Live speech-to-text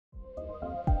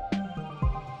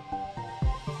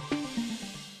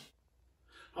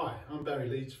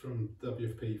Leeds from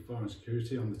WFP Fire and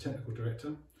Security. I'm the Technical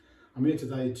Director. I'm here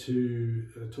today to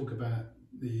talk about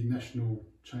the national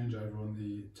changeover on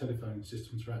the telephone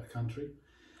systems throughout the country,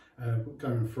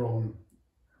 going from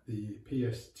the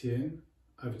PSTN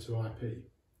over to IP.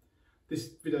 This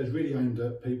video is really aimed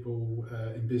at people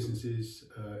in businesses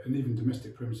and even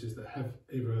domestic premises that have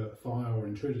either fire or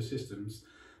intruder systems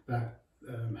that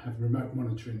have remote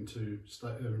monitoring to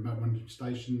remote monitoring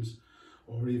stations,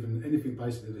 or even anything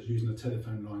basically that's using a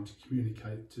telephone line to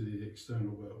communicate to the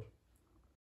external world.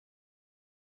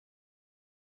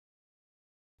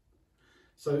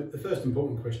 So the first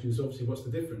important question is obviously what's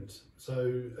the difference? So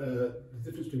the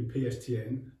difference between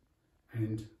PSTN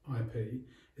and IP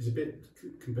is a bit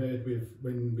compared with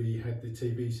when we had the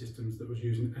TV systems that was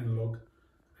using analogue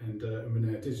and we're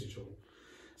now digital.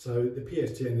 So the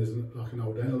PSTN is like an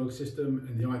old analogue system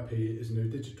and the IP is a new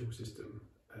digital system.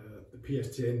 The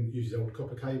PSTN uses old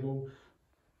copper cable,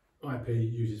 IP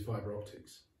uses fibre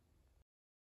optics.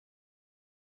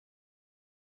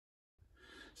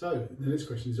 So the next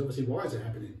question is obviously why is it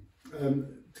happening?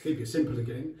 To keep it simple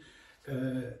again,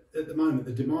 at the moment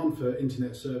the demand for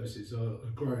internet services are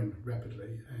growing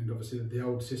rapidly, and obviously the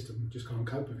old system just can't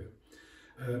cope with it.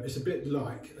 It's a bit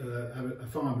like a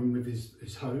fireman with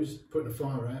his hose putting a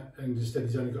fire out, and instead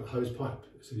he's only got a hose pipe,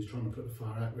 so he's trying to put the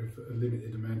fire out with a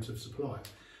limited amount of supply.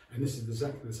 And this is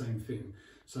exactly the same thing.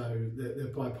 So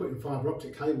by putting fibre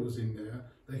optic cables in there,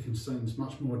 they can send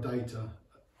much more data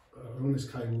on this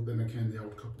cable than they can the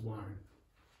old copper wiring.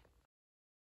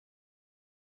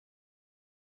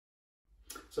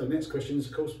 So next question is,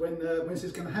 of course, when's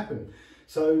this going to happen?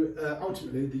 So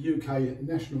ultimately the UK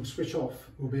national switch off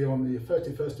will be on the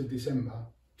 31st of December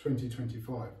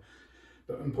 2025.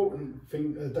 But important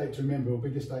date to remember will be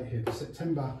this date here,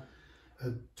 September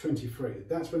 23.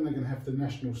 That's when they're going to have the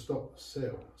national stop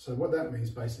sale. So what that means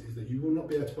basically is that you will not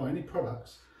be able to buy any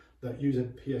products that use a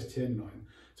PSTN line.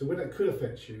 So when that could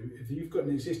affect you, if you've got an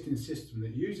existing system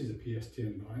that uses a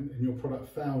PSTN line and your product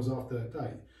fails after that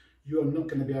date, you are not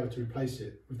going to be able to replace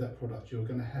it with that product. You're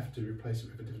going to have to replace it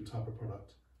with a different type of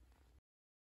product.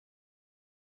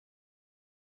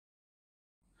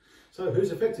 So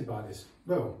who's affected by this?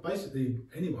 Well, basically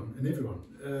anyone and everyone.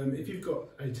 If you've got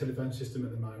a telephone system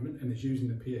at the moment and it's using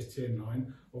the PSTN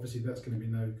line, obviously that's going to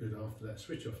be no good after that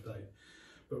switch off date.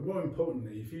 But more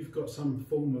importantly, if you've got some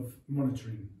form of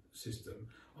monitoring system,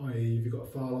 i.e. if you've got a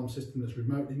fire alarm system that's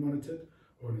remotely monitored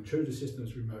or an intruder system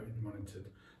that's remotely monitored,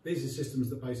 these are systems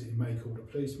that basically may call the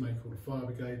police, may call the fire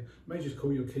brigade, may just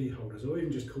call your key holders or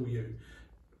even just call you.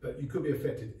 But you could be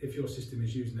affected if your system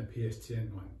is using a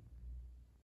PSTN line.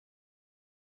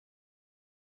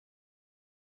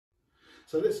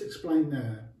 So let's explain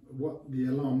now what the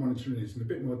alarm monitoring is in a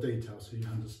bit more detail so you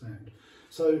understand.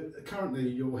 So currently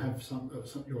you'll have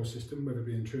your system, whether it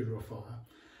be intruder or fire,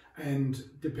 and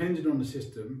depending on the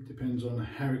system, depends on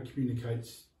how it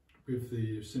communicates with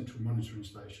the central monitoring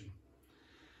station.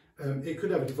 It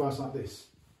could have a device like this.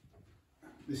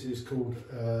 This is called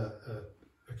a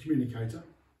communicator.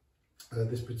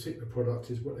 This particular product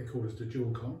is what they call as the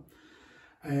dual com,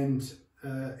 and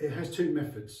it has two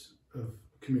methods of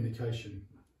communication.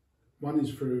 One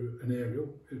is through an aerial,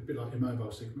 a bit like your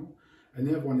mobile signal, and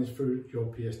the other one is through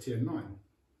your PSTN line.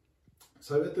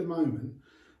 So at the moment,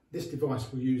 this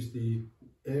device will use the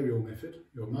aerial method,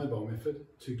 your mobile method,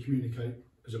 to communicate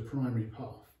as a primary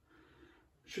path.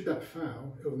 Should that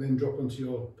fail, it will then drop onto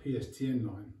your PSTN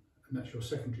line, and that's your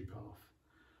secondary path.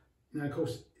 Now, of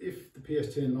course, if the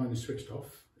PSTN line is switched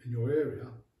off in your area,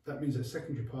 that means that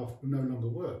secondary path will no longer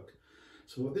work.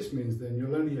 So what this means then,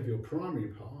 you'll only have your primary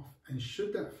path, and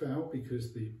should that fail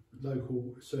because the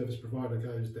local service provider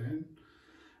goes down,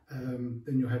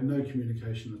 then you'll have no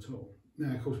communication at all.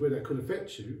 Now, of course, where that could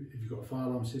affect you, if you've got a fire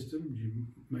alarm system, you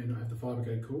may not have the fire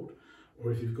brigade called,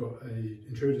 or if you've got an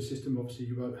intruder system, obviously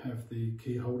you won't have the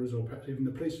key holders or perhaps even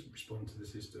the police respond to the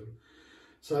system.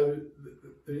 So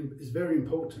it's very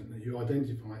important that you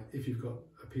identify if you've got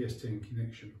a PSTN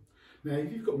connection. Now,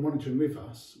 if you've got monitoring with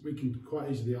us, we can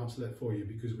quite easily answer that for you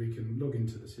because we can log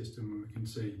into the system and we can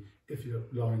see if your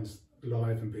line's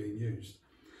live and being used.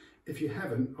 If you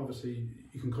haven't, obviously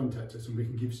you can contact us and we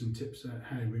can give you some tips on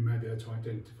how we may be able to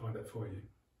identify that for you.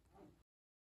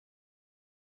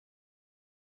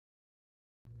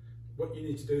 What you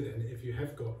need to do then, if you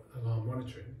have got alarm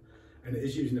monitoring and it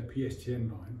is using a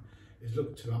PSTN line, is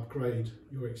look to upgrade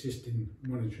your existing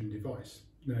monitoring device.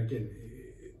 Now again,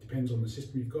 it depends on the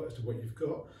system you've got as to what you've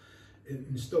got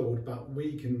installed, but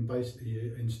we can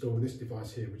basically install this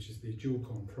device here, which is the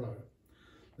DualCom Pro.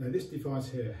 Now this device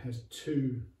here has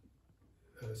two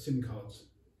SIM cards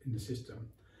in the system,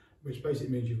 which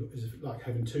basically means it's like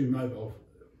having two mobile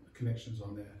connections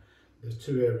on there. There's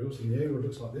two aerials, and the aerial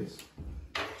looks like this.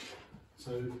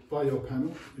 So by your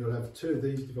panel, you'll have two of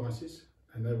these devices,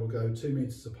 and they will go 2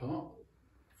 meters apart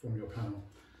from your panel.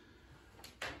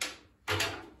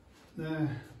 Now,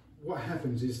 what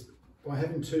happens is, by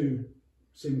having two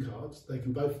SIM cards, they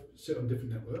can both sit on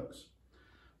different networks.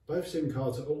 Both SIM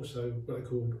cards are also what are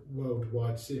called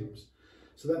worldwide SIMs.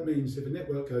 So that means if a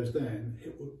network goes down,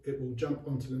 it will jump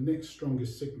onto the next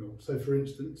strongest signal. So for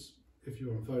instance, if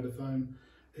you're on Vodafone,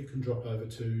 it can drop over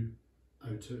to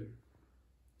O2.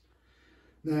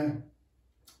 Now,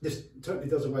 this totally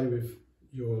does away with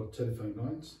your telephone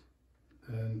lines,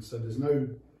 and so there's no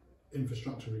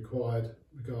infrastructure required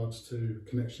regards to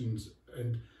connections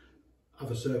and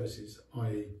other services,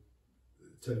 i.e.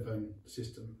 the telephone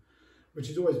system, which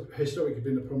has always historically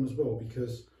been a problem as well,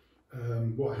 because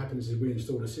what happens is we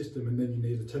install a system and then you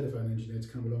need a telephone engineer to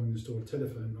come along and install a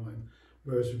telephone line,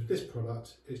 whereas with this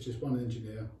product it's just one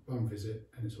engineer, one visit,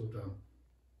 and it's all done.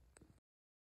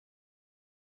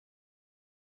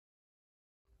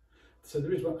 So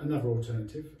there is another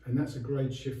alternative, and that's a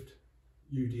grade shift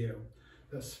UDL.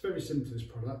 That's very similar to this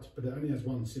product, but it only has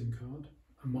one SIM card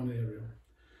and one aerial.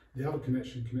 The other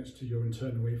connection connects to your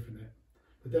internal Ethernet.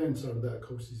 The downside of that, of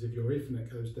course, is if your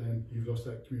Ethernet goes down, you've lost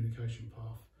that communication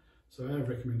path. So our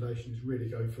recommendation is really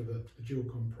go for the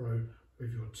Dualcomm Pro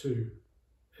with your two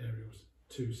aerials,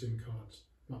 two SIM cards,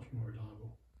 much more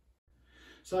reliable.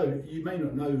 So you may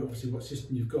not know obviously what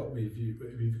system you've got with you,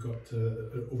 if you've got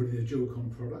already a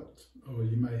Dualcomm product, or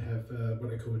you may have what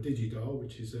they call a DigiDial,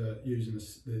 which is using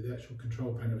the actual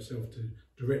control panel itself to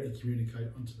directly communicate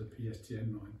onto the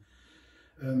PSTN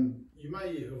line. You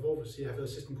may have obviously have a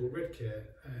system called RedCare,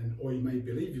 or you may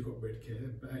believe you've got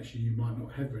RedCare, but actually you might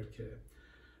not have RedCare.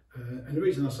 And the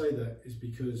reason I say that is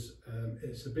because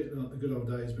it's a bit like the good old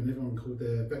days when everyone called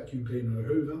their vacuum cleaner a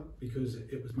Hoover, because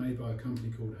it was made by a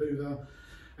company called Hoover,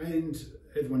 and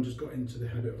everyone just got into the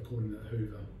habit of calling it a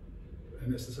Hoover.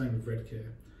 And it's the same with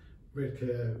RedCare.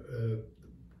 RedCare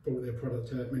brought their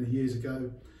product out many years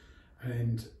ago,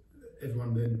 and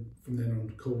everyone then from then on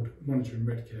called monitoring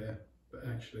RedCare, but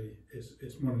actually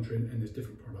it's monitoring and there's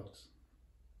different products.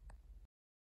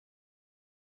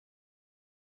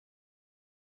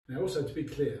 Now, also to be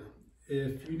clear,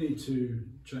 if you need to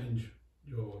change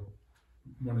your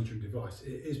monitoring device,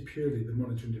 it is purely the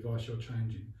monitoring device you're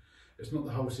changing. It's not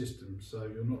the whole system, so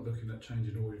you're not looking at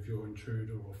changing all of your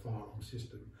intruder or fire alarm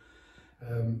system.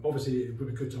 Obviously, it would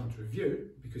be a good time to review,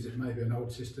 because it may be an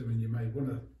old system and you may want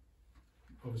to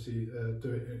obviously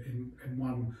do it in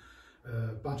one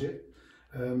budget.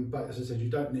 But as I said, you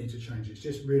don't need to change it. It's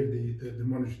just really the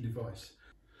monitoring device.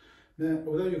 Now,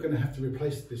 although you're going to have to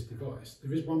replace this device,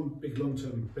 there is one big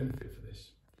long-term benefit for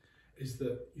this, is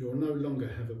that you'll no longer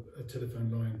have a telephone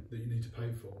line that you need to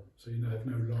pay for. So you have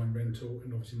no line rental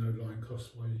and obviously no line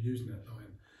costs while you're using that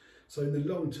line. So in the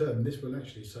long term, this will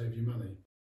actually save you money.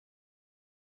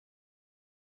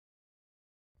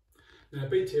 Now,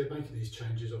 BT are making these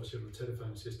changes obviously on the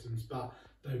telephone systems, but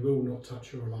they will not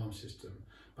touch your alarm system.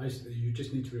 Basically, you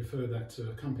just need to refer that to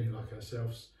a company like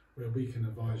ourselves, where we can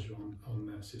advise you on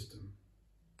that system.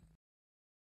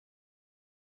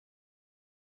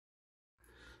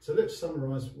 So let's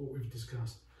summarise what we've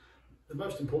discussed. The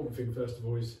most important thing, first of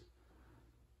all, is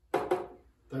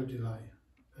don't delay.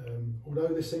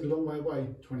 Although this seems a long way away,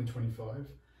 2025,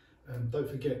 don't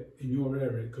forget in your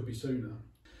area it could be sooner.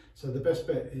 So the best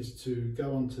bet is to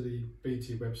go onto the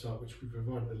BT website, which we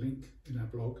provided a link in our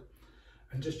blog,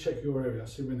 and just check your area,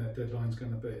 see when that deadline is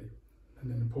going to be. And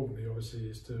then importantly, obviously,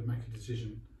 is to make a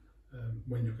decision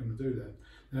when you're going to do that.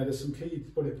 Now, there's some key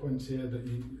bullet points here that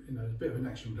you know, a bit of an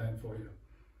action plan for you.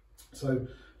 So,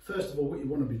 first of all, what you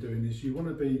want to be doing is you want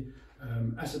to be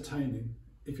ascertaining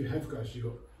if you have actually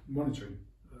got monitoring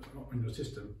on your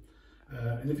system.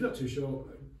 And if you're not too sure,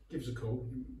 give us a call,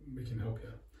 we can help you.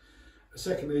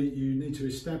 Secondly, you need to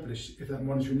establish if that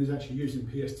monitoring is actually using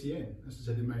PSTN. As I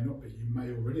said, it may not be. You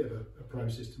may already have a pro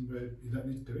system where you don't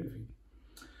need to do anything.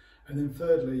 And then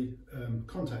thirdly,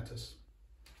 contact us.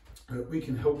 We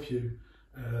can help you,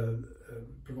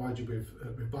 provide you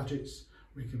with budgets.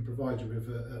 We can provide you with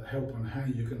help on how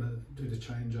you're going to do the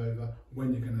changeover,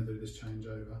 when you're going to do this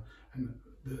changeover, and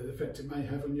the effect it may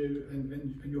have on you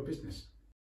and your business.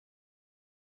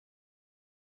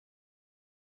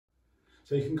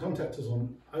 So you can contact us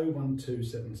on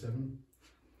 01277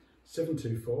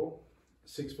 724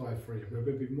 653, where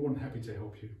we'll be more than happy to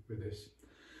help you with this.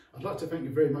 I'd like to thank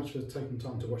you very much for taking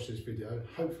time to watch this video.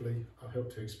 Hopefully I've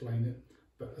helped to explain it,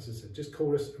 but as I said, just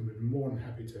call us and we'll be more than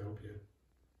happy to help you.